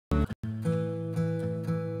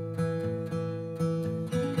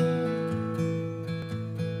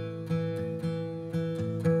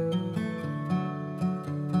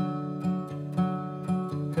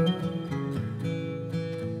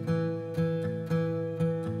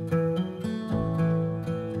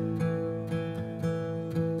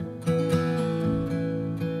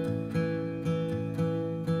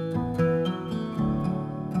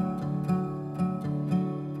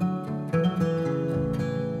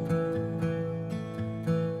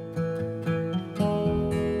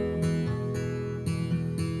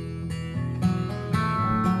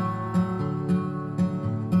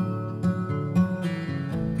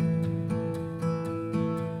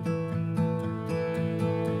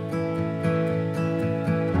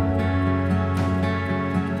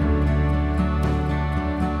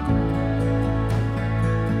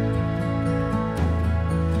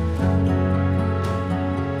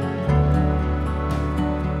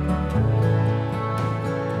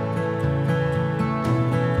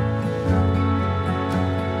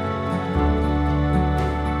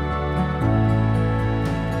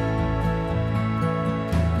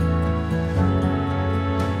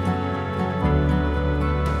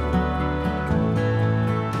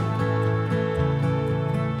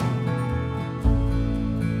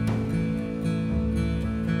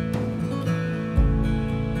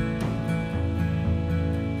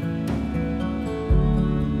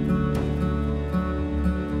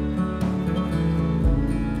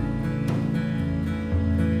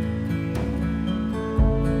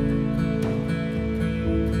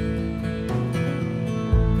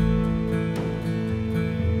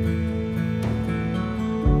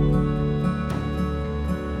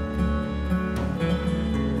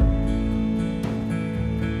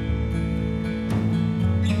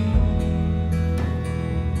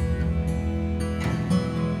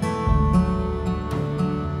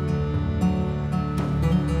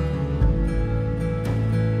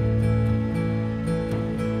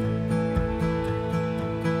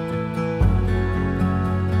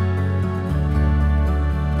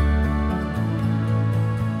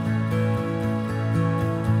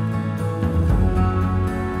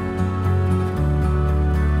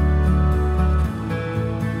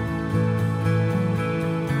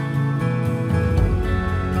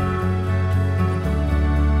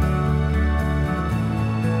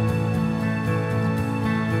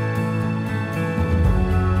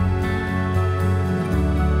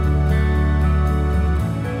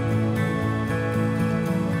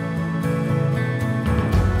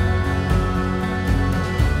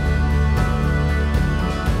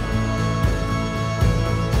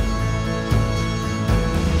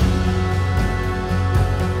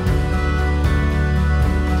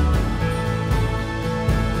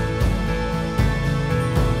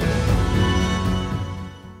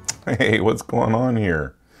Hey, what's going on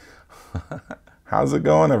here? How's it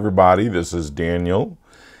going, everybody? This is Daniel,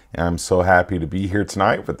 and I'm so happy to be here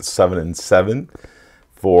tonight for the 7 and 7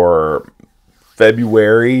 for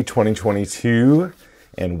February 2022.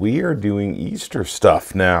 And we are doing Easter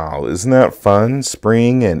stuff now. Isn't that fun?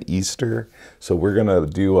 Spring and Easter. So we're going to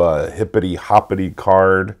do a Hippity Hoppity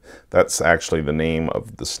card. That's actually the name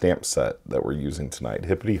of the stamp set that we're using tonight.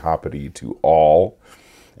 Hippity Hoppity to all.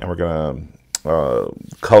 And we're going to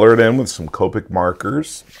color it in with some Copic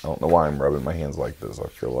markers. I don't know why I'm rubbing my hands like this. I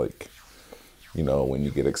feel like, you know, when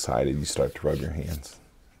you get excited, you start to rub your hands.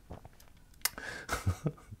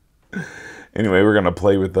 Anyway, we're going to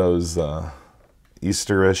play with those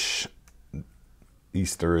Easterish,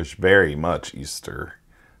 very much Easter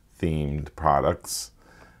themed products.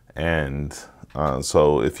 And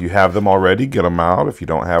so if you have them already, get them out. If you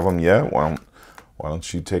don't have them yet, why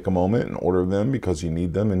don't you take a moment and order them because you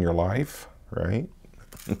need them in your life, right?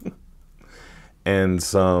 And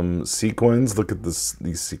some sequins. Look at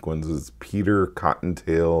these sequins. It's Peter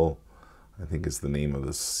Cottontail, I think is the name of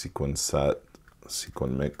this sequin set,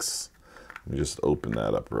 sequin mix. Let me just open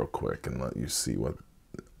that up real quick and let you see what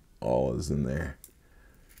all is in there.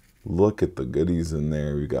 Look at the goodies in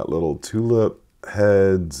there. We got little tulip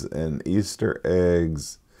heads and Easter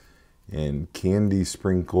eggs and candy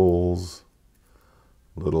sprinkles.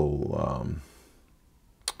 Little,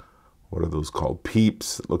 what are those called?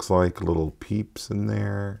 Peeps. It looks like little peeps in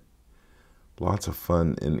there. Lots of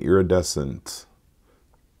fun and iridescent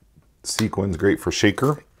sequins. Great for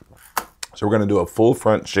shaker. So we're going to do a full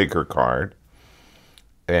front shaker card.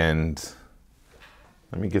 And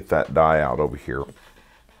let me get that die out over here.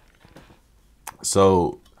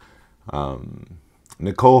 So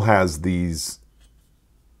Nicole has these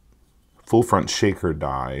full front shaker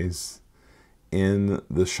dies in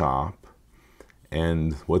the shop.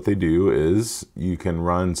 And what they do is you can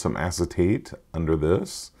run some acetate under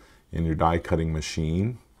this in your die cutting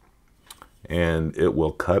machine. And it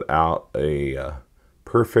will cut out a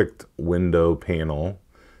perfect window panel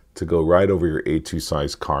to go right over your A2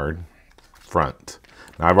 size card front.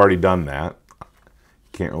 Now I've already done that.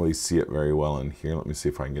 Can't really see it very well in here. Let me see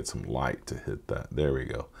if I can get some light to hit that. There we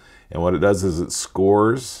go. And what it does is it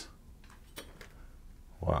scores.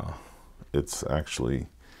 Wow. It's actually,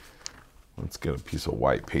 let's get a piece of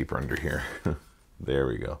white paper under here. There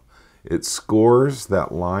we go. It scores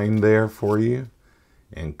that line there for you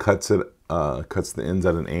and cuts the ends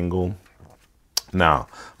at an angle. Now,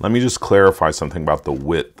 let me just clarify something about the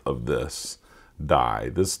width of this die.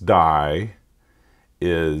 This die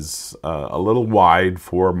is a little wide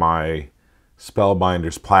for my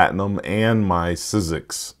Spellbinders Platinum and my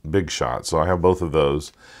Sizzix Big Shot. So I have both of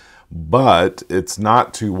those. But it's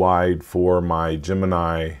not too wide for my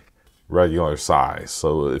Gemini regular size.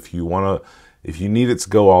 So if you need it to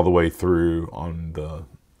go all the way through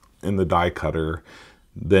in the die cutter,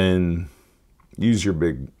 then use your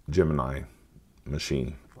big Gemini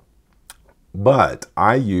machine. But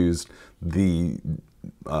I used the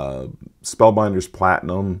Spellbinders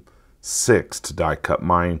Platinum 6 to die cut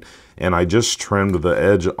mine, and I just trimmed the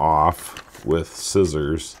edge off with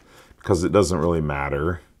scissors because it doesn't really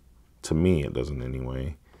matter. To me, it doesn't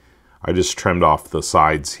anyway. I just trimmed off the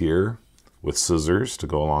sides here with scissors to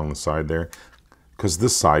go along the side there because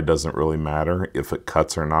this side doesn't really matter if it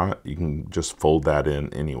cuts or not. You can just fold that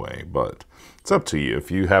in anyway, but it's up to you. If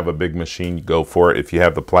you have a big machine, you go for it. If you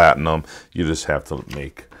have the Platinum, you just have to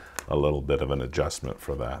make a little bit of an adjustment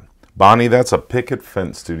for that. Bonnie, that's a Picket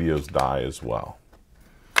Fence Studios die as well.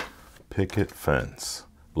 Picket Fence.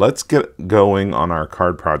 Let's get going on our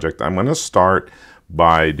card project. I'm going to start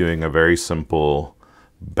by doing a very simple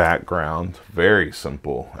background. Very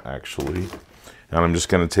simple, actually. And I'm just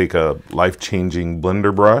going to take a life-changing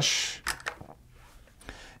blender brush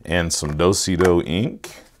and some Do-Si-Do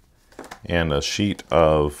ink and a sheet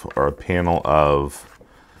of, or a panel of,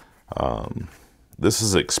 this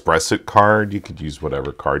is Express It card. You could use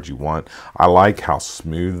whatever card you want. I like how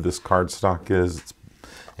smooth this cardstock is.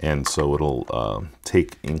 And so it'll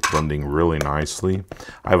take ink blending really nicely.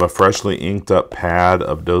 I have a freshly inked up pad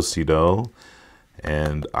of Do-Si-Do.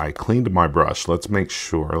 And I cleaned my brush. Let's make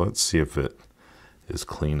sure. Let's see if it is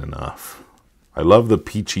clean enough. I love the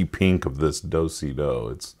peachy pink of this Do-Si-Do.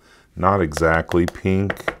 It's not exactly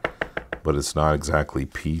pink, but it's not exactly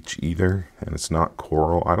peach either. And it's not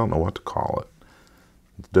coral. I don't know what to call it.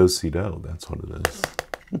 It's Do-Si-Do. That's what it is.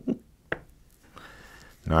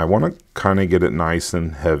 Now I want to kind of get it nice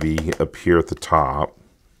and heavy up here at the top.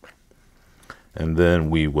 And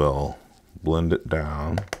then we will blend it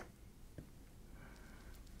down.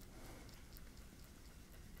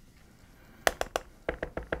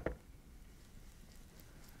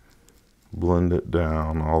 Blend it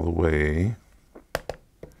down all the way.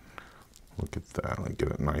 Look at that. Let me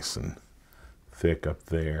get it nice and thick up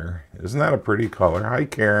there. Isn't that a pretty color? Hi,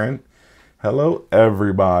 Karen. Hello,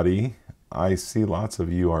 everybody. I see lots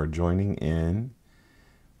of you are joining in.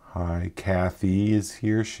 Hi, Kathy is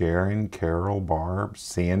here. Sharon, Carol, Barb,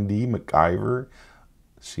 Sandy, MacGyver.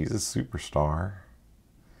 She's a superstar.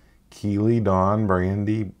 Keely, Dawn,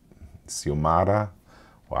 Brandy, Xiomara.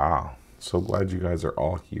 Wow. So glad you guys are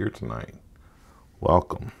all here tonight.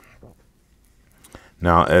 Welcome.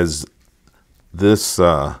 Now, as this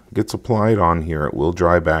gets applied on here, it will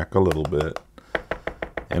dry back a little bit.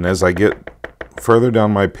 And as I get further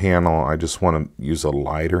down my panel, I just want to use a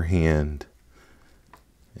lighter hand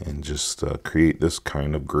and just create this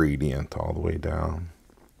kind of gradient all the way down.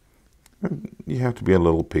 And you have to be a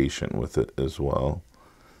little patient with it as well.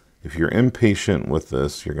 If you're impatient with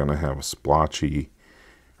this, you're going to have a splotchy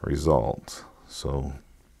result. So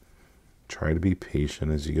try to be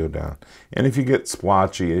patient as you go down. And if you get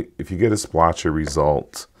splotchy, if you get a splotchy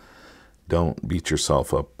result, don't beat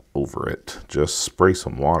yourself up over it. Just spray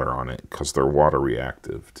some water on it because they're water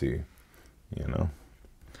reactive too, you know.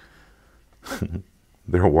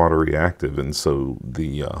 They're water reactive, and so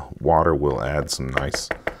the water will add some nice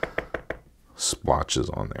splotches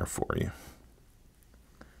on there for you.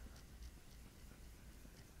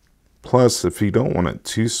 Plus, if you don't want it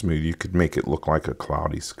too smooth, you could make it look like a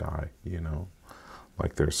cloudy sky, you know,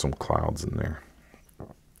 like there's some clouds in there.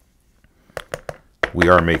 We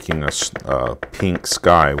are making a pink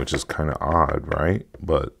sky, which is kind of odd, right?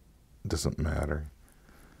 But it doesn't matter.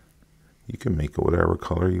 You can make it whatever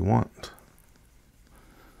color you want.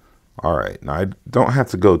 All right, now I don't have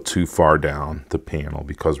to go too far down the panel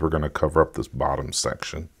because we're going to cover up this bottom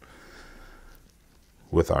section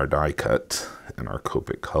with our die cut and our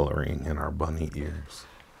Copic coloring and our bunny ears.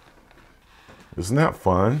 Isn't that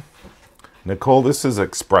fun? Nicole, this is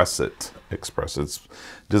Express It. It's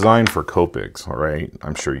designed for Copics, all right?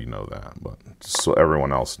 I'm sure you know that, but just so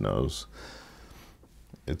everyone else knows,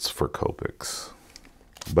 it's for Copics.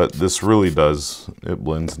 But this really does, it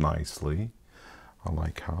blends nicely. I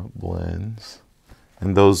like how it blends.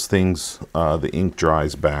 And those things, the ink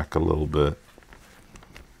dries back a little bit.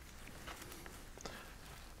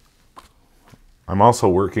 I'm also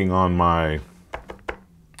working on my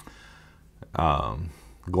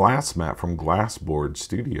glass mat from Glassboard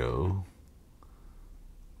Studio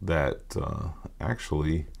that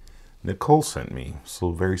actually Nicole sent me.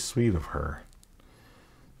 So very sweet of her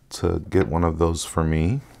to get one of those for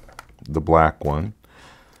me, the black one.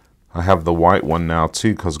 I have the white one now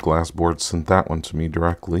too because Glassboard sent that one to me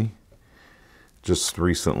directly. Just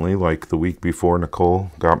recently, like the week before,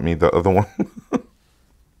 Nicole got me the other one.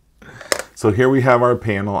 So here we have our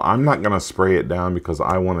panel. I'm not going to spray it down because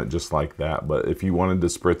I want it just like that. But if you wanted to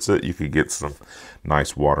spritz it, you could get some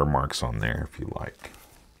nice watermarks on there if you like.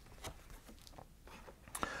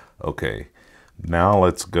 Okay, now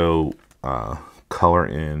let's go color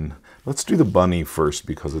in. Let's do the bunny first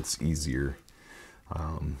because it's easier.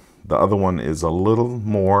 The other one is a little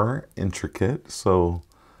more intricate. So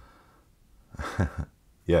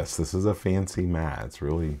yes, this is a fancy mat. It's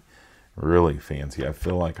really fancy. I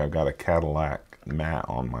feel like I've got a Cadillac mat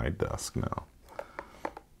on my desk now.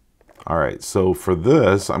 All right, so for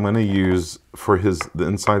this, I'm going to use, for the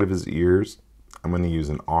inside of his ears, I'm going to use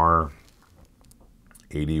an R81.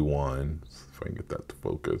 If I can get that to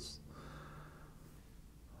focus.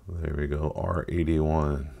 There we go,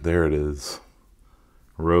 R81. There it is.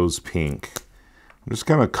 Rose pink. I'm just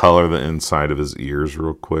going to color the inside of his ears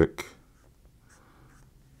real quick.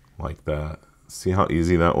 Like that. See how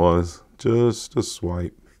easy that was? Just a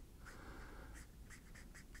swipe.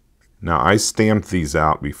 Now I stamped these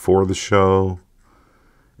out before the show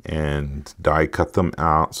and die cut them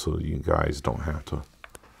out so you guys don't have to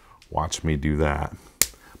watch me do that.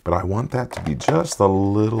 But I want that to be just a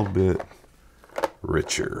little bit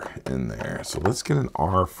richer in there. So let's get an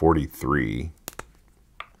R43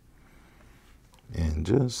 and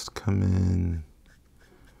just come in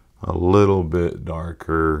a little bit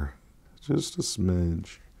darker. Just a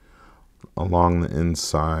smidge along the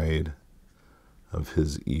inside of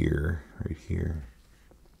his ear right here.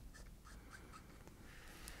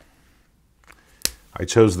 I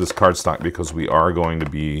chose this cardstock because we are going to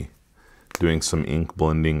be doing some ink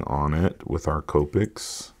blending on it with our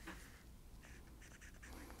Copics.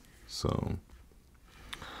 So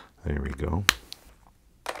there we go.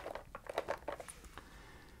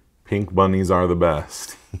 Pink bunnies are the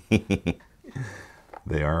best.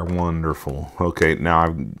 They are wonderful. Okay, now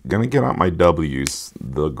I'm going to get out my W's,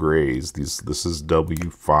 the grays. This is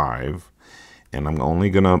W5. And I'm only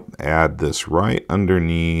going to add this right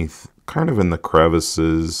underneath kind of in the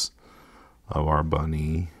crevices of our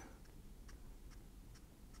bunny.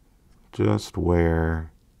 Just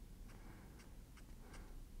where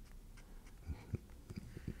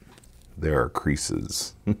there are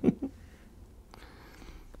creases. And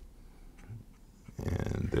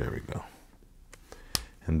there we go.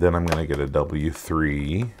 And then I'm going to get a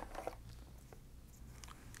W3.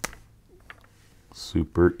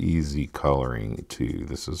 Super easy coloring too.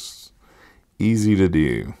 This is easy to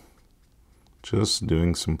do. Just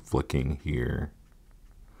doing some flicking here.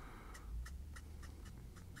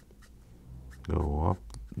 Go up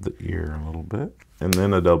the ear a little bit. And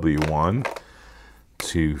then a W1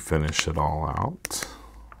 to finish it all out.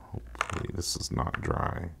 Hopefully this is not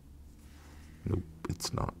dry. Nope,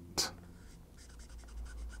 it's not.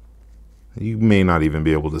 You may not even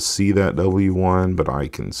be able to see that W1, but I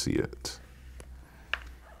can see it.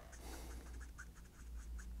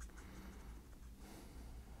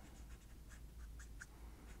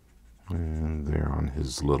 And there on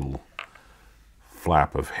his little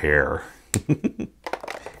flap of hair.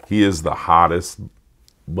 He is the hottest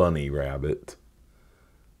bunny rabbit.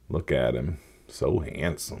 Look at him. So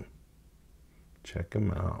handsome. Check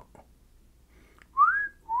him out.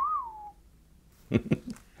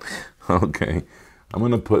 Okay. I'm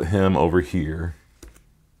going to put him over here.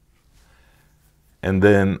 And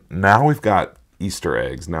then now we've got Easter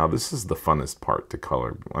eggs. Now this is the funnest part to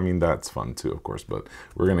color. I mean, that's fun too, of course, but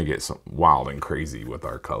we're going to get some wild and crazy with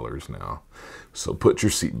our colors now. So put your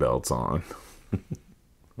seatbelts on.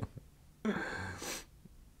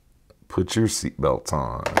 Put your seatbelts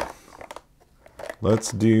on.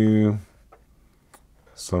 Let's do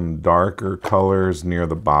some darker colors near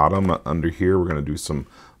the bottom. Under here, we're going to do some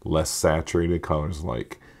less saturated colors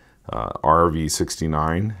like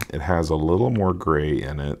RV69. It has a little more gray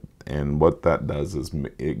in it, and what that does is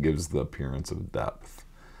it gives the appearance of depth.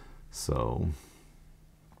 So,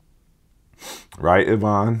 right,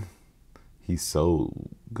 Yvonne? He's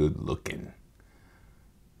so good looking.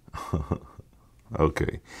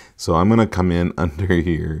 Okay, so I'm going to come in under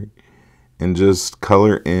here and just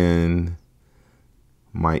color in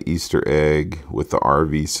my Easter egg with the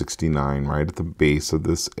RV69 right at the base of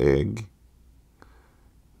this egg.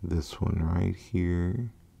 This one right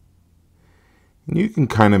here. And you can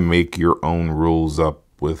kind of make your own rules up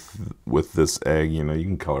with this egg. You know, you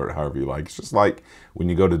can color it however you like. It's just like when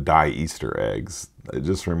you go to dye Easter eggs. It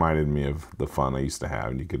just reminded me of the fun I used to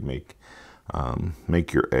have. And you could make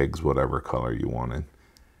your eggs whatever color you wanted.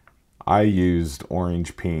 I used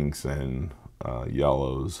orange, pinks, and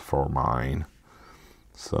yellows for mine.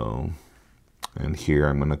 So, and here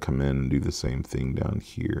I'm going to come in and do the same thing down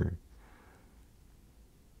here.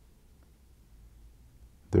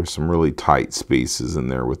 There's some really tight spaces in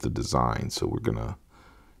there with the design, so we're going to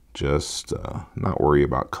just not worry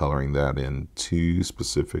about coloring that in too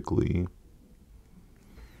specifically.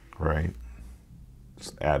 Right?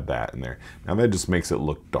 Just add that in there. Now that just makes it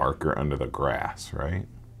look darker under the grass, right?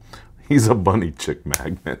 He's a bunny chick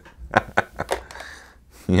magnet.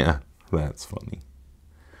 Yeah, that's funny.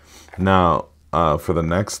 Now, for the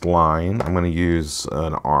next line, I'm going to use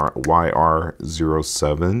an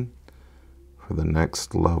YR07 for the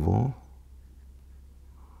next level.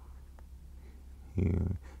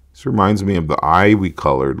 Here. This reminds me of the eye we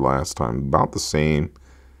colored last time. About the same,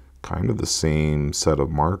 kind of the same set of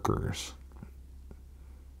markers.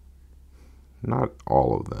 Not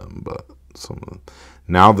all of them, but some of them.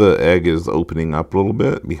 Now the egg is opening up a little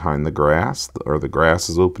bit behind the grass, or the grass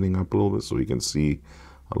is opening up a little bit so we can see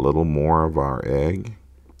a little more of our egg.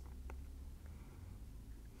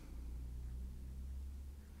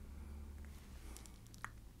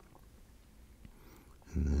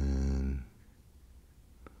 And then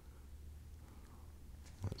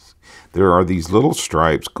there are these little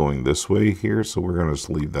stripes going this way here, so we're going to just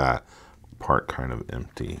leave that part kind of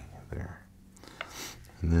empty there.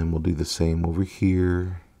 And then we'll do the same over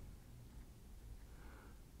here.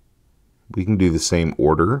 We can do the same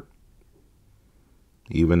order,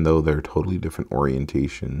 even though they're totally different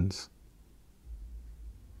orientations.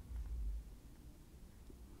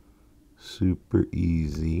 Super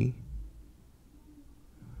easy.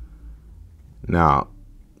 Now,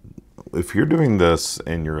 if you're doing this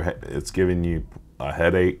and it's giving you a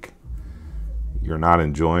headache, you're not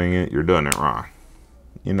enjoying it, you're doing it wrong.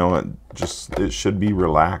 You know, it should be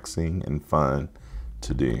relaxing and fun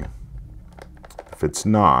to do. If it's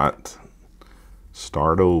not,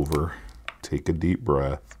 start over, take a deep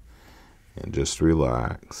breath, and just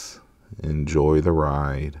relax. Enjoy the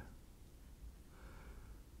ride.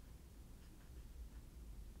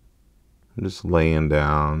 I'm just laying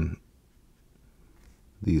down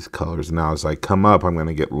these colors. Now as I come up, I'm going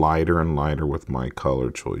to get lighter and lighter with my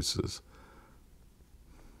color choices.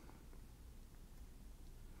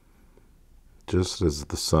 Just as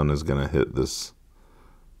the sun is going to hit this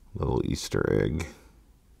little Easter egg.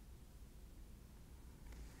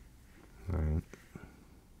 All right.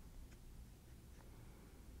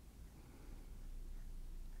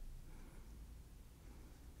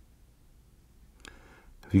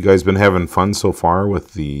 Have you guys been having fun so far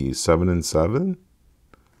with the 7 and 7?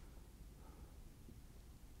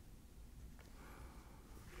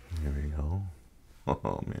 There we go.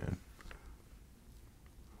 Oh man.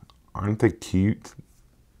 Aren't they cute?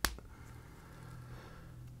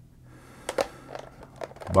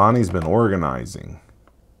 Bonnie's been organizing.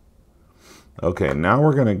 Okay, now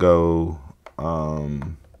we're gonna go,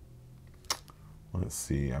 let's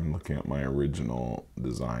see, I'm looking at my original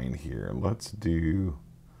design here. Let's do,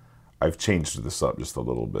 I've changed this up just a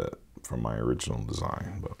little bit from my original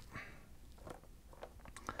design, but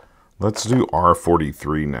let's do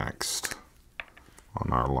R43 next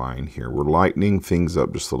on our line here. We're lightening things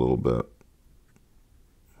up just a little bit.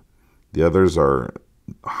 The others are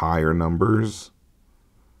higher numbers,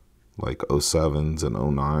 like 07s and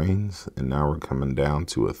 09s, and now we're coming down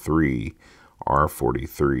to a 3,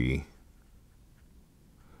 R43.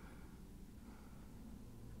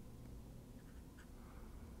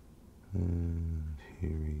 And here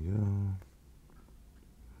we go.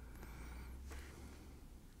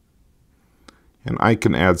 And I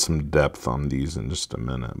can add some depth on these in just a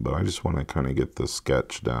minute, but I just want to kind of get the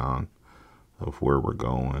sketch down of where we're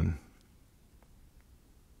going.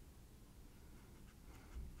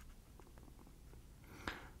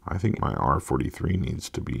 I think my R43 needs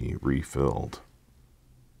to be refilled.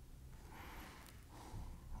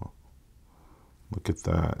 Look at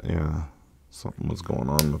that, yeah. Something was going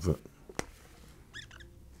on with it.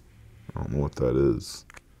 I don't know what that is.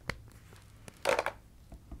 I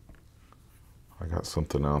got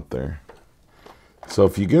something out there. So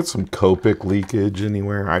if you get some Copic leakage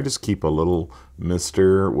anywhere, I just keep a little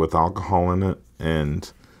mister with alcohol in it,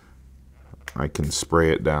 and I can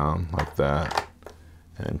spray it down like that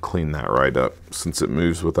and clean that right up since it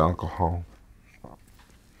moves with alcohol.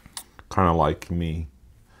 Kind of like me.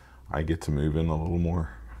 I get to move in a little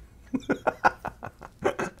more.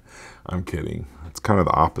 I'm kidding. It's kind of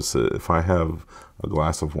the opposite. If I have a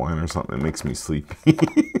glass of wine or something, it makes me sleepy.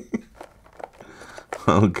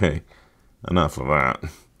 Okay, enough of that.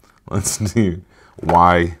 Let's do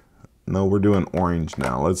Y. No, we're doing orange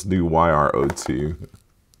now. Let's do YRO2.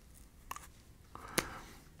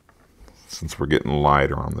 Since we're getting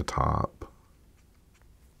lighter on the top.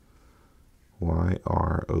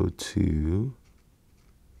 YRO2.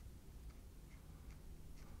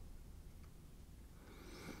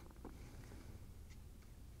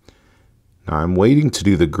 Now I'm waiting to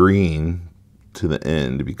do the green to the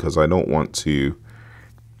end because I don't want to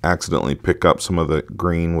accidentally pick up some of the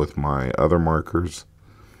green with my other markers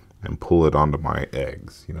and pull it onto my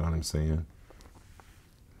eggs. You know what I'm saying?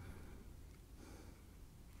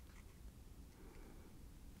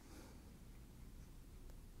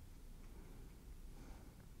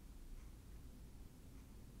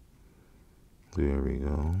 There we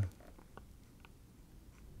go.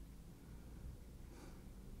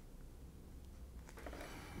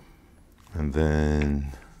 And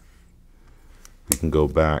then we can go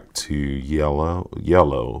back to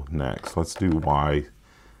yellow next. Let's do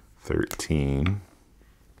Y13.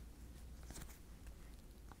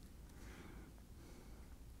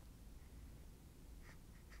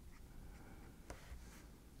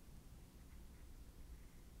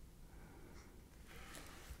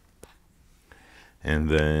 And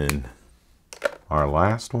then our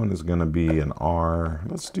last one is going to be an R.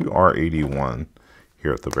 Let's do R81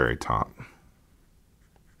 here at the very top.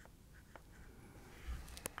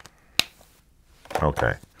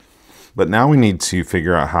 Okay. But now we need to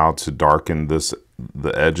figure out how to darken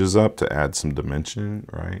the edges up to add some dimension,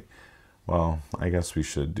 right? Well, I guess we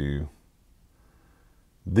should do.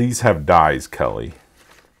 These have dyes, Kelly.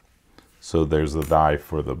 So there's the dye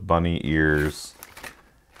for the bunny ears.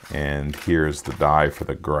 And here's the dye for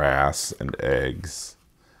the grass and eggs.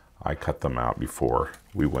 I cut them out before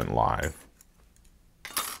we went live.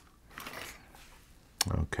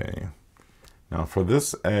 Okay. Now for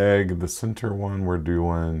this egg, the center one, we're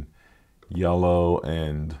doing yellow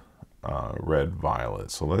and red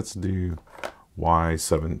violet. So let's do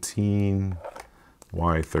Y17,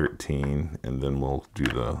 Y13, and then we'll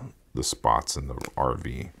do the spots in the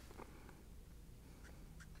RV.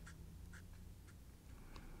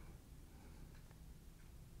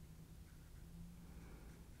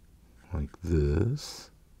 Like this.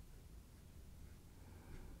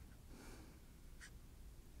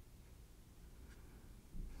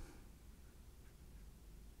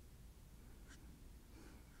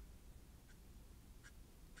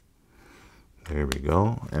 There we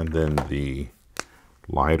go. And then the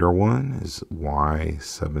lighter one is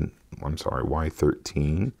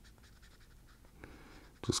Y13.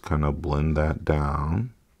 Just kind of blend that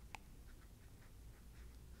down.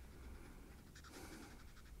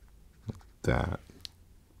 Like that.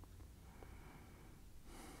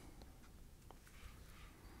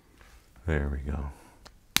 There we go.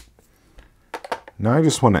 Now I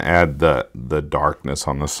just want to add the darkness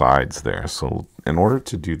on the sides there. So in order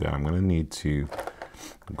to do that, I'm going to need to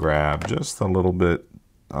grab just a little bit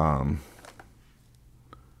of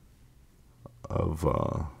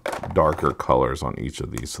darker colors on each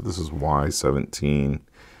of these. So this is Y17. I'm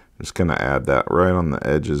just going to add that right on the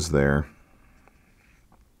edges there.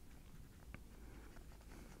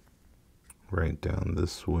 Right down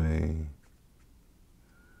this way.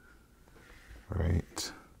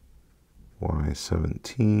 Right.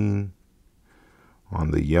 Y17 on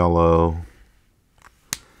the yellow.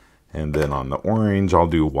 And then on the orange, I'll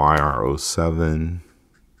do YR07.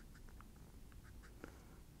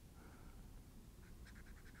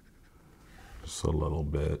 Just a little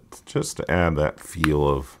bit, just to add that feel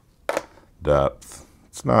of depth.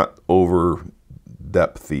 It's not over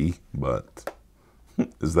depthy, but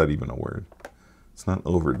is that even a word? It's not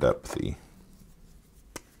over depthy.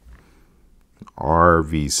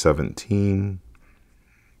 RV17.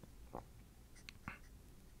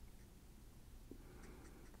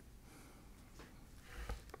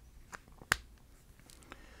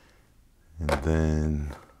 And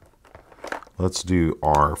then let's do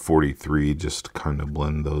R43, just to kind of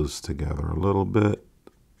blend those together a little bit.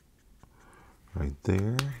 Right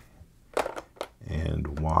there. And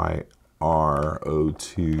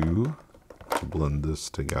YR02 to blend this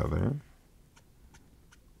together.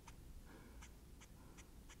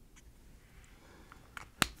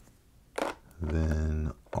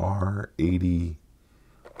 Then R81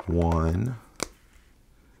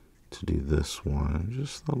 to do this one,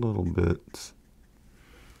 just a little bit.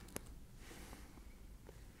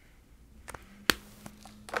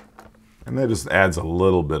 And that just adds a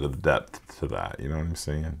little bit of depth to that, you know what I'm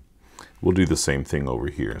saying? We'll do the same thing over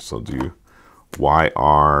here. So do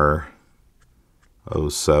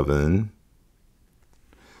YR07.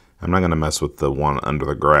 I'm not going to mess with the one under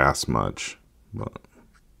the grass much, but...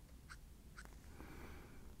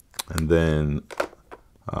 And then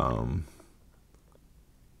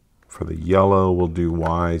for the yellow, we'll do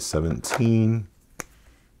Y17.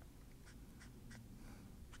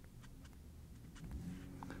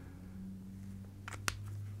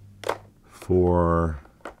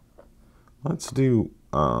 Let's do,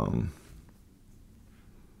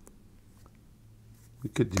 we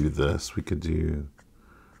could do this. We could do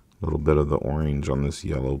a little bit of the orange on this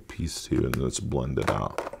yellow piece too, and let's blend it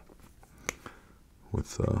out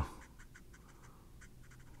with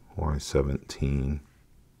Y17.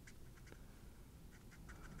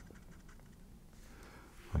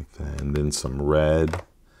 Like that. And then some red.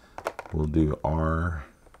 We'll do I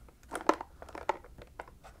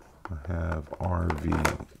have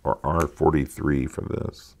RV or R43 for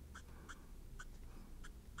this.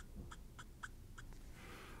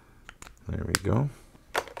 There we go.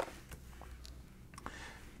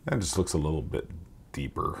 That just looks a little bit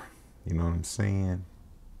deeper. You know what I'm saying?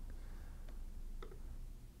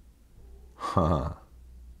 Huh.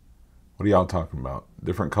 What are y'all talking about?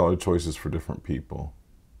 Different color choices for different people.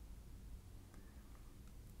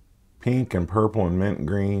 Pink and purple and mint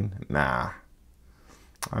green? Nah.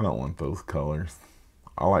 I don't want those colors.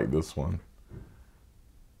 I like this one.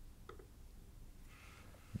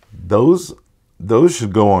 Those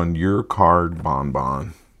should go on your card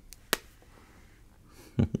bonbon.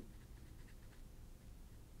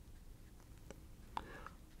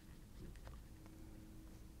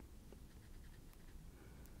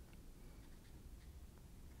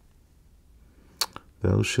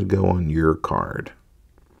 Those should go on your card.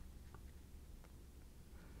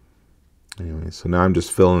 Anyway, so now I'm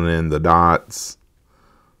just filling in the dots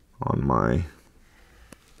on my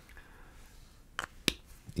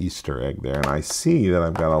Easter egg there. And I see that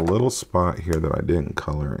I've got a little spot here that I didn't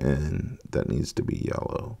color in that needs to be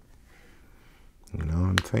yellow. You know what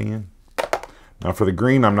I'm saying? Now for the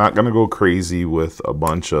green, I'm not going to go crazy with a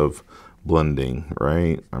bunch of blending,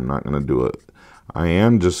 right? I'm not going to do it. I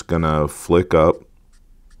am just going to flick up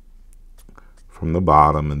from the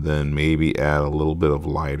bottom and then maybe add a little bit of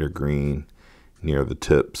lighter green near the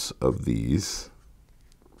tips of these.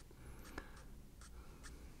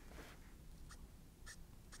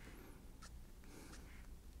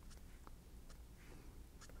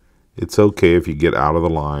 It's okay if you get out of the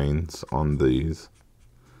lines on these.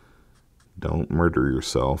 Don't murder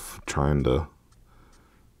yourself trying to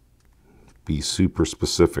be super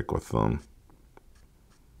specific with them.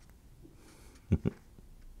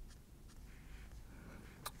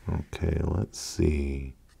 Okay, let's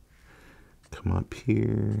see. Come up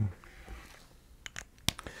here.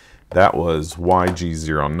 That was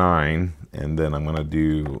YG09, and then I'm going to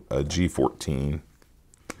do a G14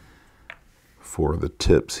 for the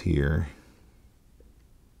tips here.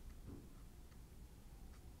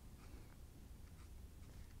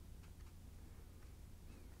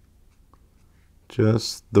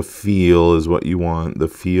 Just the feel is what you want, the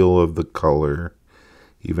feel of the color,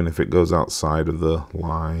 even if it goes outside of the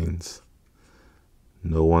lines.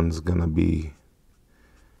 No one's gonna be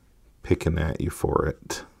picking at you for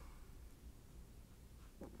it.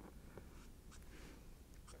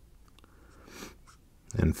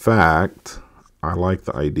 In fact, I like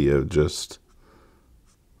the idea of just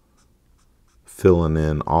filling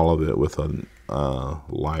in all of it with a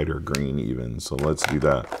lighter green even. So let's do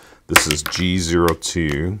that. This is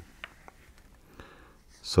G02.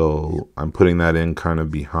 So I'm putting that in kind of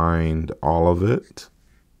behind all of it.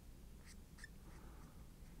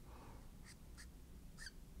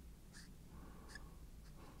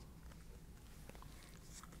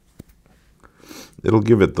 It'll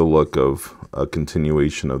give it the look of a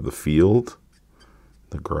continuation of the field,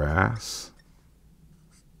 the grass.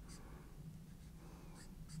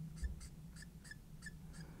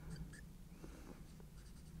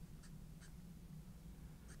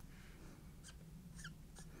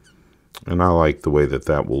 And I like the way that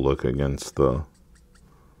that will look against the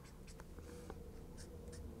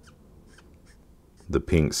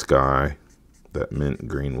pink sky. That mint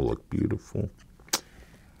green will look beautiful.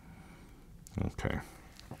 Okay.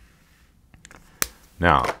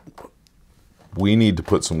 Now, we need to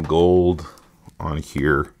put some gold on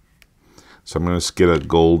here. So I'm going to get a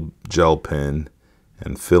gold gel pen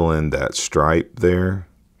and fill in that stripe there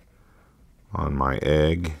on my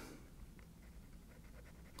egg.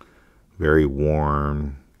 Very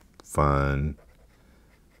warm, fun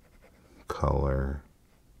color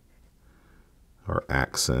or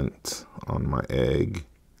accent on my egg.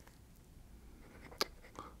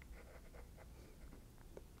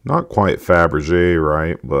 Not quite Fabergé,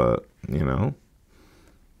 right? But, you know,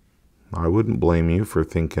 I wouldn't blame you for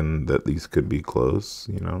thinking that these could be close,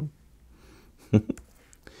 you know.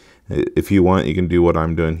 If you want, you can do what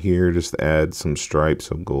I'm doing here. Just add some stripes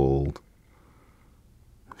of gold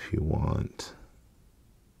if you want.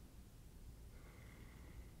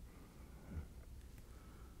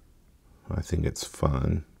 I think it's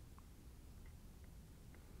fun.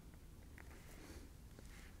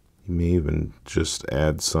 You may even just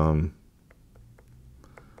add some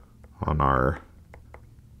on our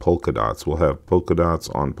polka dots. We'll have polka dots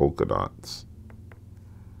on polka dots.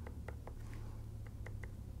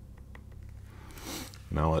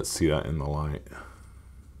 Now let's see that in the light.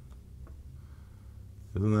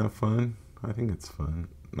 Isn't that fun? I think it's fun.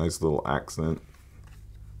 Nice little accent.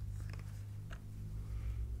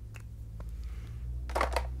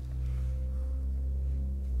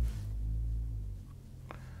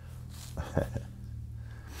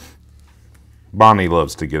 Bonnie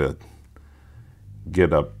loves to get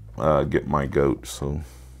my goat, so,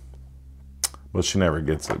 but she never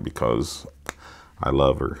gets it because I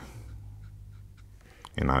love her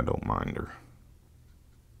and I don't mind her.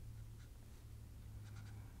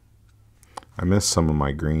 I missed some of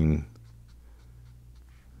my green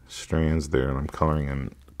strands there, and I'm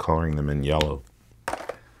coloring them in yellow.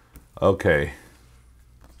 Okay.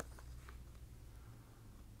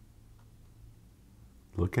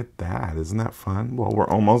 Look at that. Isn't that fun? Well, we're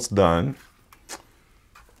almost done.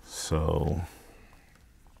 So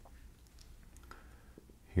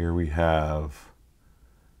here we have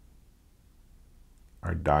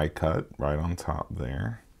our die cut right on top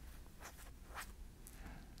there.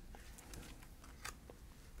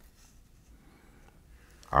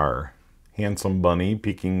 Our handsome bunny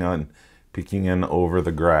peeking in over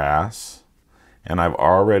the grass. And I've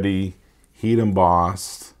already heat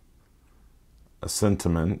embossed a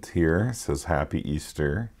sentiment here. It says Happy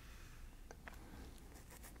Easter.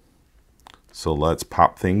 So let's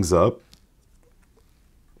pop things up.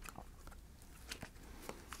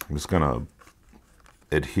 I'm just gonna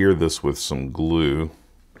adhere this with some glue.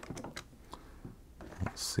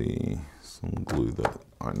 Let's see, some glue that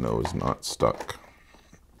I know is not stuck.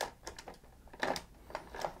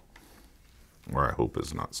 Or I hope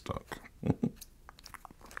is not stuck.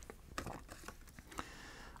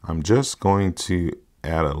 I'm just going to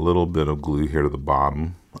add a little bit of glue here to the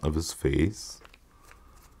bottom of his face.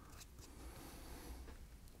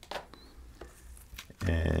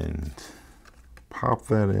 And pop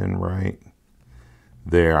that in right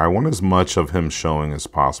There, I want as much of him showing as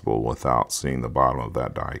possible without seeing the bottom of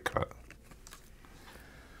that die cut.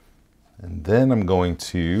 And then I'm going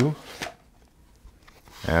to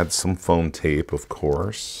add some foam tape, of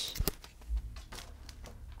course.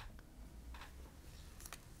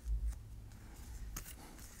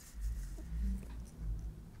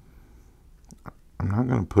 I'm not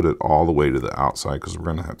going to put it all the way to the outside because we're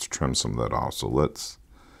going to have to trim some of that off. So let's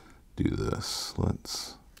do this.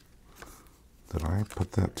 Did I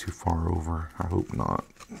put that too far over? I hope not.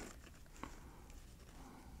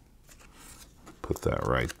 Put that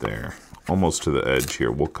right there. Almost to the edge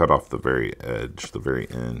here. We'll cut off the very edge, the very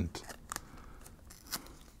end.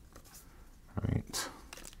 Right.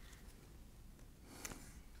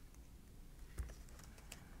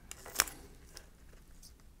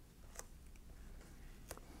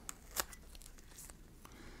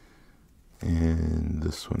 And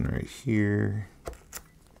this one right here.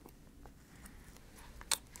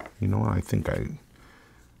 You know what? I think I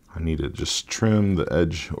need to just trim the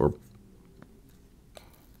edge, or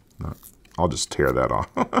not. I'll just tear that off.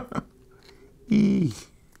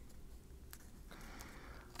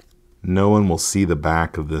 No one will see the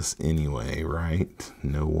back of this anyway, right?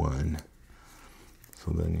 No one.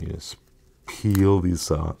 So then you just peel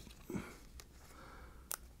these up.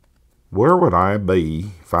 Where would I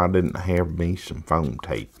be if I didn't have me some foam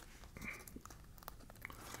tape?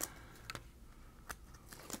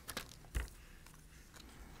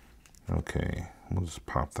 Okay, we'll just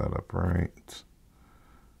pop that up right.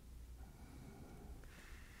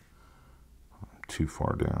 Too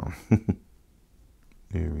far down.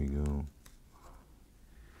 There we go.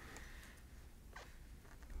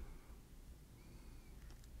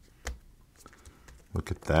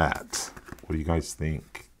 Look at that. What do you guys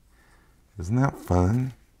think? Isn't that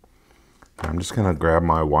fun? I'm just going to grab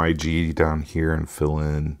my YG down here and fill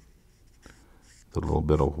in the little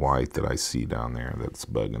bit of white that I see down there that's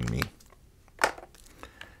bugging me.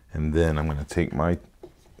 And then I'm going to take my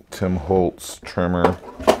Tim Holtz trimmer,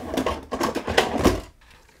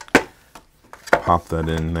 pop that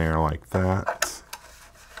in there like that.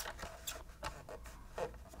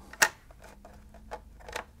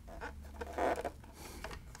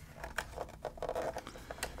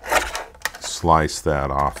 Slice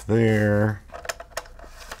that off there.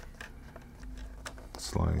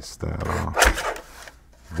 Slice that off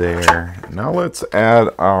there. Now let's add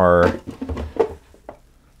our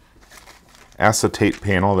acetate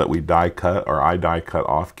panel that we die cut, or I die cut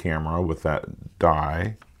off camera with that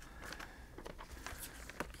die.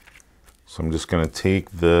 So I'm just going to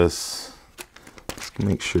take this, let's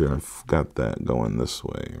make sure I've got that going this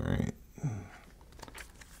way, right?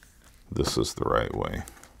 This is the right way.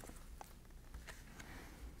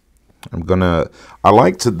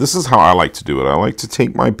 This is how I like to do it. I like to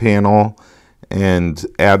take my panel and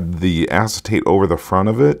add the acetate over the front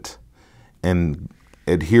of it and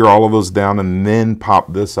adhere all of those down, and then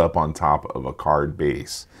pop this up on top of a card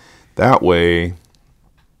base. That way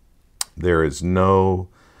there is no,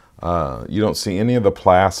 you don't see any of the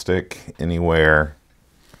plastic anywhere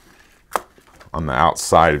on the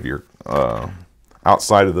outside of your,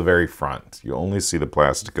 outside of the very front. You only see the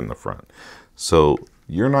plastic in the front. So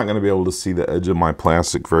you're not going to be able to see the edge of my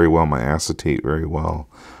plastic very well, my acetate very well,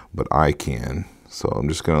 but I can. So I'm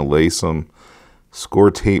just going to lay some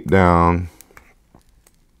score tape down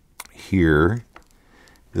here.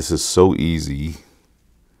 This is so easy.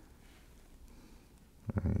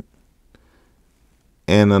 Right.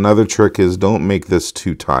 And another trick is don't make this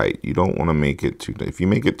too tight. You don't want to make it too tight. If you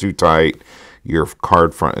make it too tight, your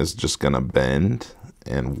card front is just going to bend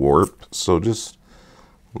and warp. So just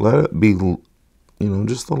let it be, you know,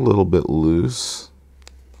 just a little bit loose.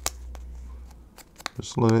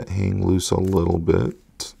 Just let it hang loose a little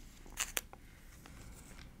bit.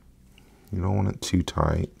 You don't want it too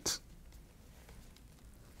tight.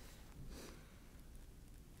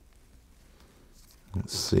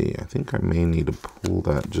 Let's see, I think I may need to pull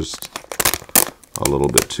that just a little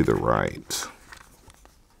bit to the right.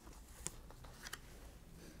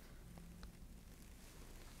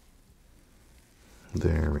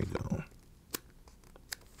 There we go.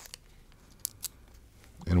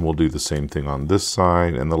 And we'll do the same thing on this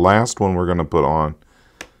side. And the last one we're going to put on,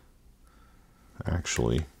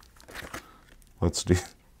 actually, let's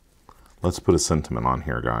put a sentiment on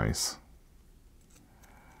here, guys.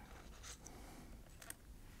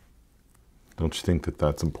 Don't you think that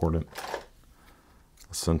that's important?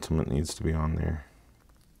 The sentiment needs to be on there.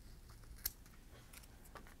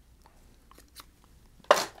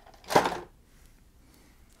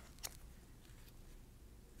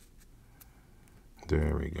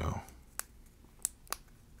 There we go.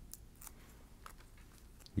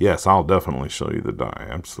 Yes, I'll definitely show you the die.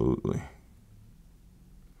 Absolutely.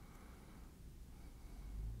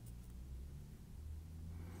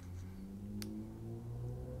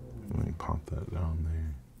 Let me pop that down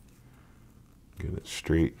there. Get it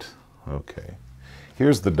straight. Okay.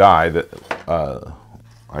 Here's the die that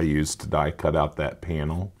I used to die cut out that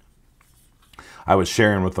panel. I was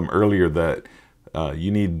sharing with them earlier that you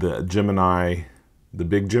need the Gemini, the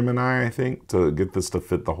big Gemini, I think, to get this to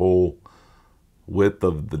fit the whole width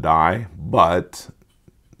of the die. But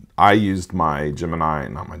I used my Gemini,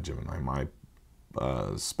 not my Gemini, my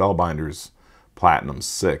Spellbinders Platinum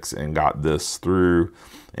 6 and got this through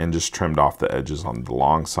and just trimmed off the edges on the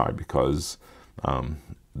long side because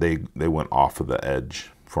they went off of the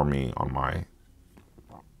edge for me on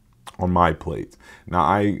my plates. Now,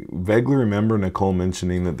 I vaguely remember Nicole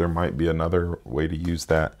mentioning that there might be another way to use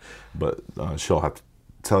that, but she'll have to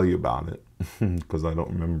tell you about it because I don't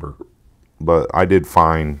remember. But I did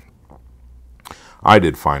fine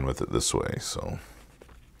with it this way. So,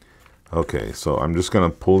 okay, so I'm just going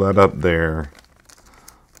to pull that up there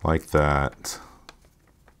like that,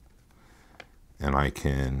 and I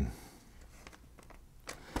can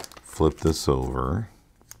flip this over.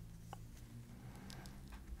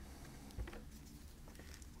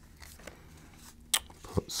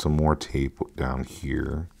 Put some more tape down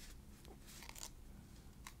here,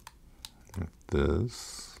 like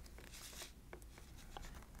this.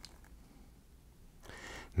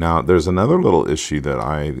 Now, there's another little issue that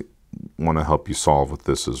I want to help you solve with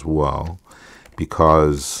this as well,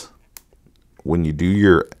 because when you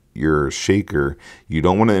do your shaker, you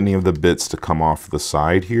don't want any of the bits to come off the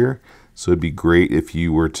side here. So it'd be great if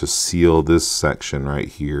you were to seal this section right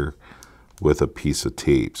here with a piece of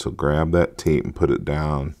tape. So grab that tape and put it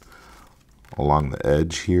down along the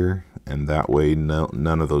edge here, and that way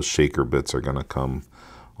none of those shaker bits are going to come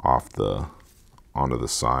off onto the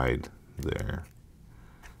side there.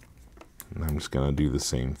 And I'm just going to do the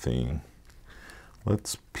same thing.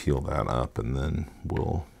 Let's peel that up and then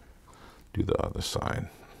we'll do the other side.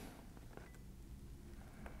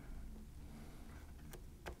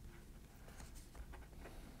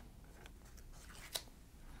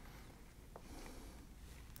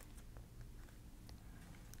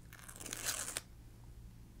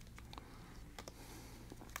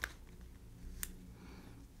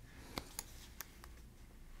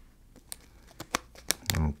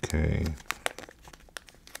 Okay,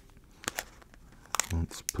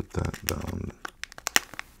 let's put that down.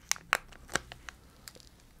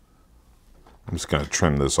 I'm just going to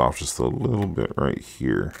trim this off just a little bit right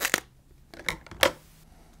here.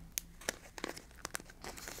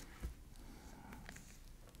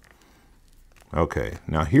 Okay,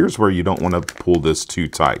 now here's where you don't want to pull this too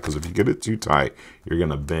tight, because if you get it too tight, you're going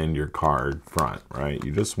to bend your card front, right?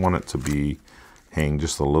 You just want it to hang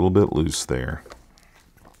just a little bit loose there.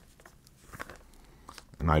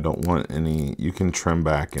 And I don't want any, you can trim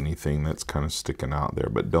back anything that's kind of sticking out there,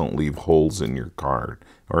 but don't leave holes in your card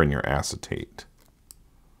or in your acetate,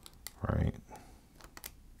 right?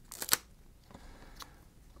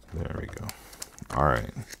 There we go. All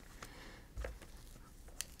right.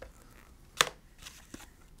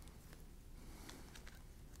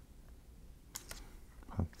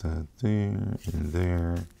 Put that there and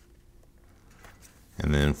there.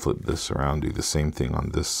 And then flip this around, do the same thing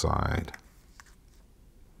on this side.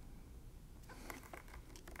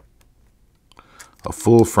 A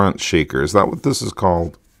full front shaker. Is that what this is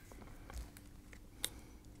called?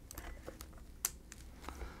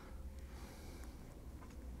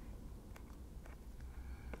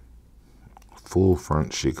 Full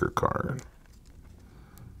front shaker card.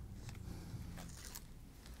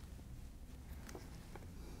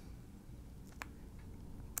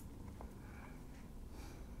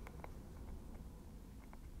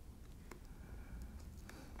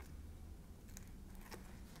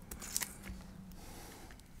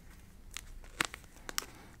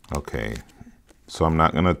 Okay, so I'm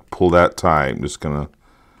not going to pull that tight. I'm just going to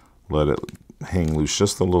let it hang loose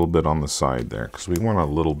just a little bit on the side there, because we want a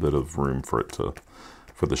little bit of room for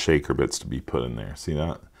the shaker bits to be put in there. See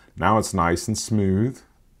that? Now it's nice and smooth.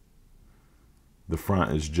 The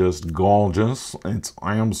front is just gorgeous. It's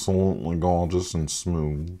absolutely gorgeous and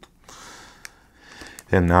smooth.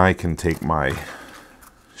 And now I can take my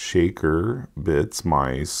shaker bits,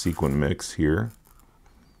 my sequin mix here.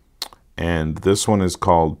 And this one is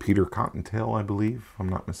called Peter Cottontail, I believe, if I'm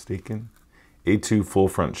not mistaken. A2 full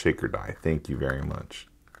front shaker die. Thank you very much.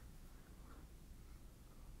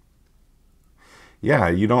 Yeah,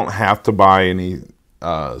 you don't have to buy any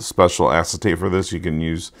special acetate for this. You can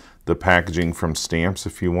use the packaging from Stamps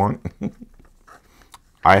if you want.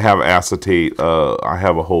 I have acetate. I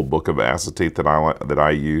have a whole book of acetate that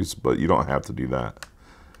I use, but you don't have to do that.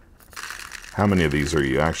 How many of these are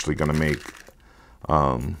you actually going to make?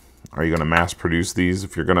 Are you going to mass produce these?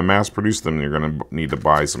 If you're going to mass produce them, you're going to need to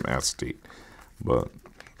buy some acetate. But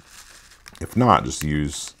if not, just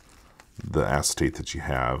use the acetate that you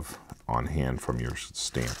have on hand from your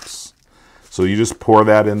stamps. So you just pour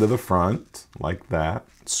that into the front like that.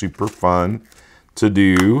 Super fun to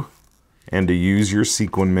do and to use your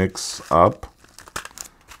sequin mix up.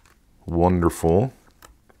 Wonderful.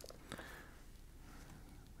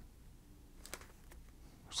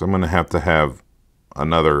 So I'm going to have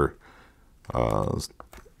another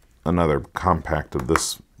compact of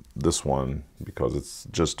this one because it's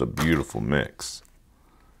just a beautiful mix.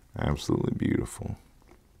 Absolutely beautiful.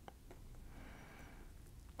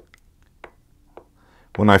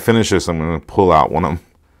 When I finish this, I'm going to pull out one of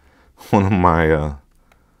my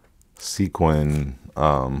sequin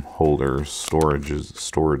holders,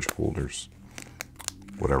 storage holders,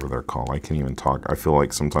 whatever they're called. I can't even talk. I feel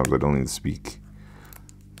like sometimes I don't even speak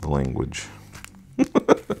the language.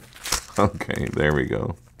 Okay, there we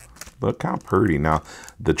go. Look how pretty. Now,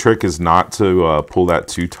 the trick is not to pull that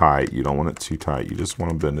too tight. You don't want it too tight. You just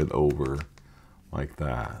want to bend it over like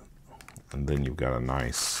that. And then you've got a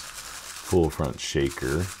nice full front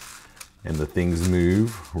shaker. And the things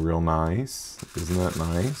move real nice. Isn't that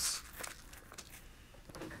nice?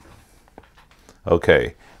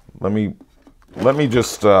 Okay, let me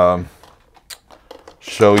just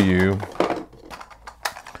show you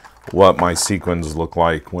what my sequins look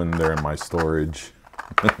like when they're in my storage.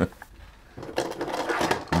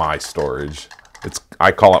 My storage.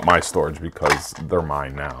 I call it my storage because they're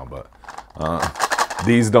mine now, but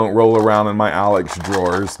these don't roll around in my Alex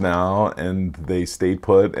drawers now, and they stay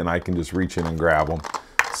put, and I can just reach in and grab them.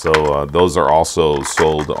 So those are also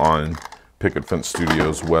sold on Picket Fence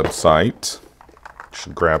Studios website. You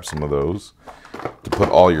should grab some of those to put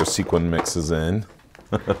all your sequin mixes in.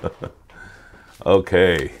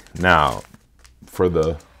 Okay, now for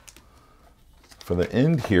the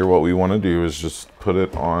end here, what we want to do is just put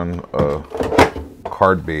it on a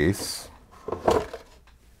card base.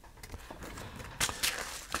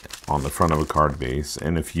 On the front of a card base.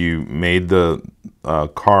 And if you made the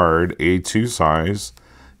card A2 size,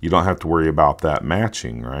 you don't have to worry about that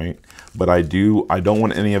matching, right? But I don't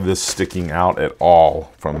want any of this sticking out at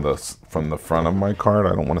all from the front of my card.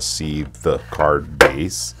 I don't want to see the card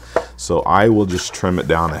base. So I will just trim it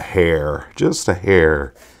down a hair, just a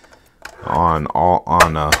hair, on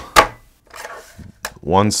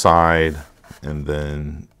one side and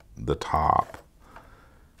then the top.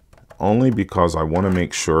 Only because I want to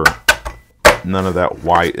make sure none of that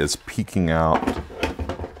white is peeking out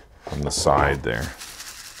on the side there.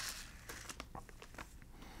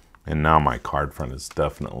 And now my card front is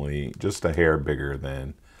definitely just a hair bigger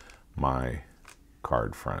than my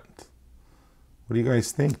card front. What do you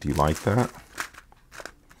guys think? Do you like that?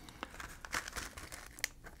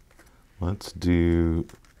 Let's do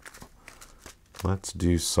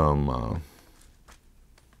some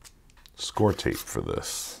score tape for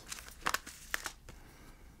this.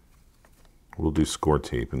 We'll do score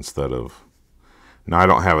tape instead of. Now I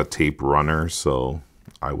don't have a tape runner, so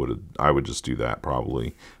I would just do that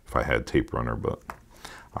probably if I had tape runner, but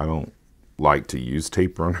I don't like to use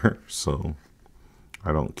tape runner, so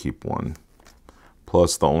I don't keep one.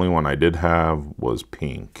 Plus the only one I did have was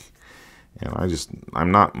pink. And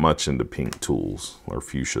I'm not much into pink tools or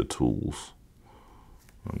fuchsia tools.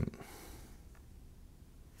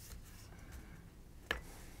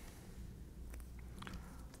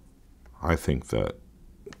 I think that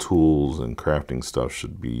tools and crafting stuff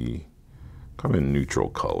should be kind of neutral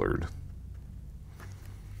colored.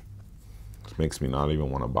 This makes me not even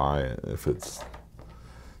want to buy it if it's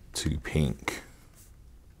too pink.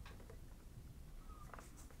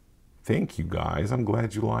 Thank you guys. I'm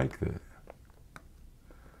glad you liked it.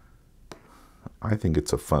 I think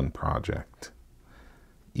it's a fun project.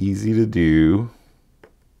 Easy to do.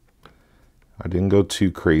 I didn't go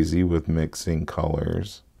too crazy with mixing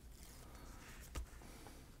colors.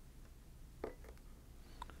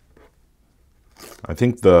 I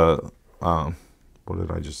think what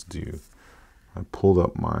did I just do? I pulled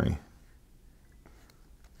up my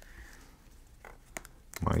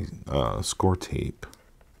score tape.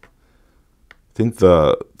 I think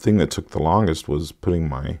the thing that took the longest was putting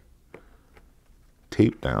my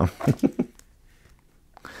tape down.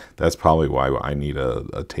 That's probably why I need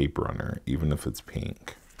a tape runner, even if it's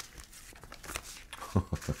pink.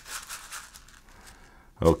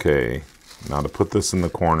 Okay, now to put this in the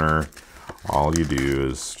corner, all you do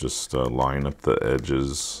is just line up the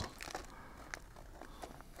edges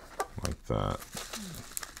like that.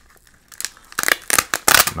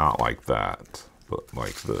 Not like that, but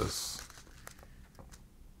like this.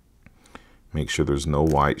 Make sure there's no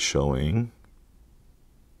white showing.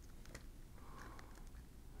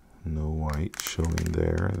 No white showing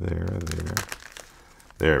there.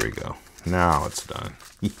 There we go. Now it's done.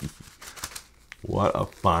 What a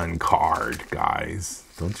fun card, guys.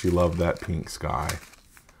 Don't you love that pink sky?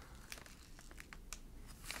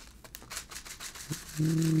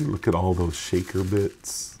 Ooh, look at all those shaker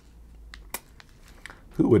bits.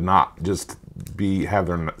 Who would not just have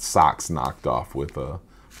their socks knocked off with a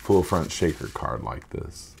full front shaker card like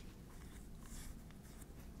this?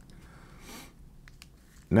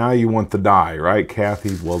 Now you want the die, right,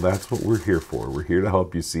 Kathy? Well, that's what we're here for. We're here to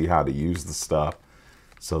help you see how to use the stuff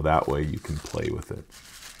so that way you can play with it,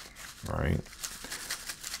 right?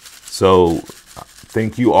 So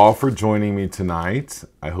thank you all for joining me tonight.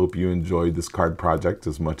 I hope you enjoyed this card project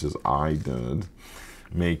as much as I did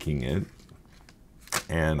making it.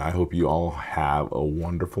 And I hope you all have a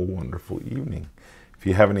wonderful, wonderful evening. If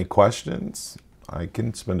you have any questions, I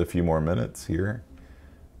can spend a few more minutes here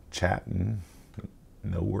chatting.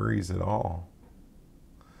 No worries at all.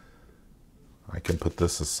 I can put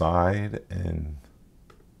this aside and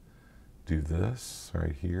do this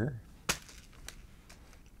right here.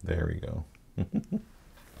 There we go.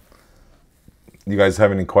 You guys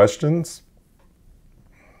have any questions?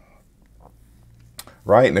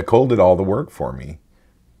 Right, Nicole did all the work for me.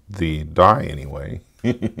 The die, anyway.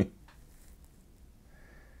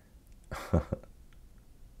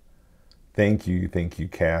 Thank you,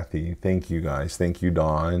 Kathy. Thank you, guys. Thank you,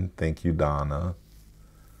 Dawn. Thank you, Donna.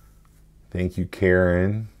 Thank you,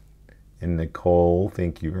 Karen and Nicole.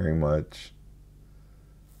 Thank you very much.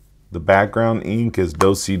 The background ink is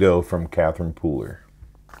Do-Si-Do from Catherine Pooler.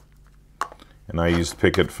 And I used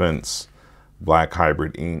Picket Fence Black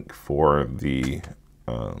Hybrid ink for the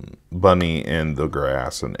bunny and the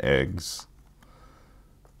grass and eggs.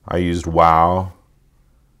 I used Wow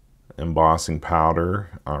embossing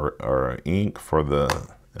powder or ink for the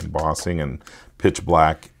embossing and pitch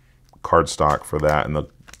black cardstock for that. And the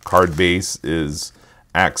card base is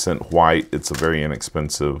accent white. It's a very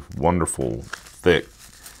inexpensive, wonderful, thick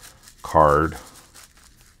card.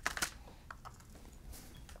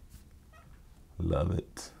 Love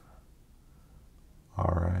it.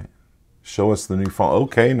 All right. Show us the new foam.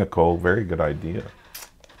 Okay, Nicole, very good idea.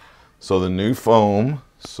 So the new foam,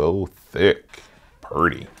 so thick,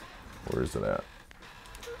 pretty. Where is it at?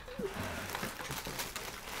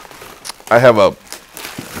 I have a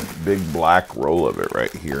big black roll of it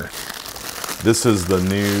right here. This is the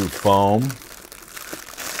new foam.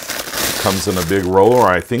 It comes in a big roll, or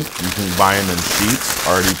I think you can buy them in sheets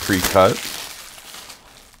already pre-cut.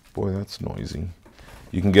 Boy, that's noisy.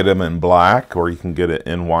 You can get them in black or you can get it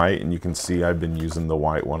in white, and you can see I've been using the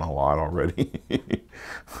white one a lot already.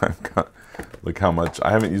 Look how much,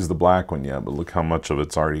 I haven't used the black one yet, but look how much of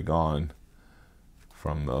it's already gone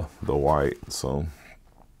from the white. So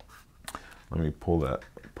let me pull out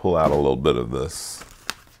a little bit of this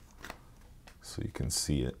so you can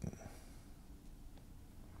see it.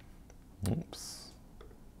 Oops.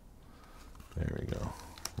 There we go.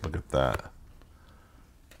 Look at that.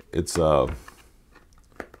 It's 4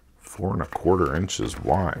 1/4 inches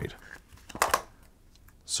wide.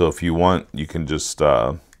 So if you want, you can just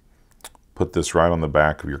put this right on the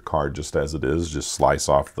back of your card just as it is. Just slice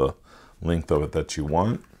off the length of it that you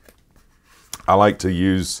want. I like to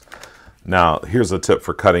use, now here's a tip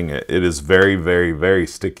for cutting it. It is very, very, very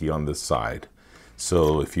sticky on this side.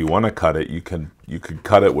 So if you want to cut it, you could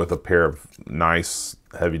cut it with a pair of nice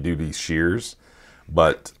heavy-duty shears.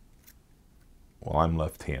 But, well, I'm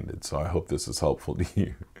left-handed, so I hope this is helpful to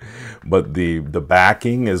you. But the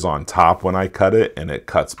backing is on top when I cut it, and it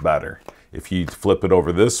cuts better. If you flip it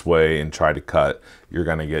over this way and try to cut, you're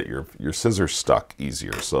going to get your scissors stuck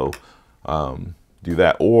easier. So do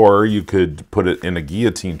that. Or you could put it in a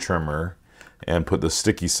guillotine trimmer and put the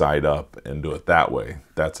sticky side up and do it that way.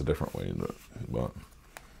 That's a different way to do it. But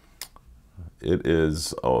it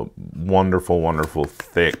is a wonderful, wonderful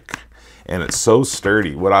thick, and it's so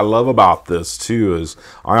sturdy. What I love about this too is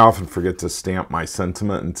I often forget to stamp my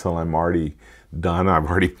sentiment until I'm already done. I've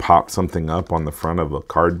already popped something up on the front of a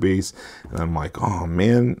card base, and I'm like, oh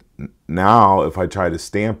man, now if I try to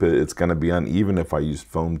stamp it, it's going to be uneven. If I use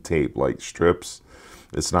foam tape like strips,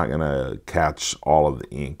 it's not going to catch all of the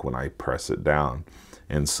ink when I press it down.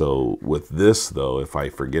 And so with this though, if I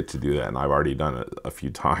forget to do that, and I've already done it a few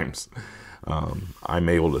times, I'm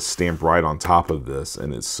able to stamp right on top of this,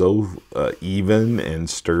 and it's so even and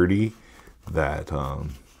sturdy that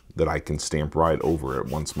that I can stamp right over it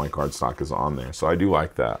once my cardstock is on there. So I do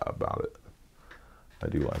like that about it. I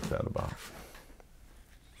do like that about it.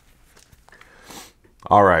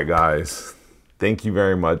 All right, guys. Thank you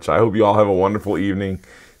very much. I hope you all have a wonderful evening.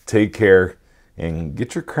 Take care and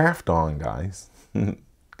get your craft on, guys.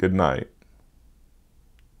 Good night.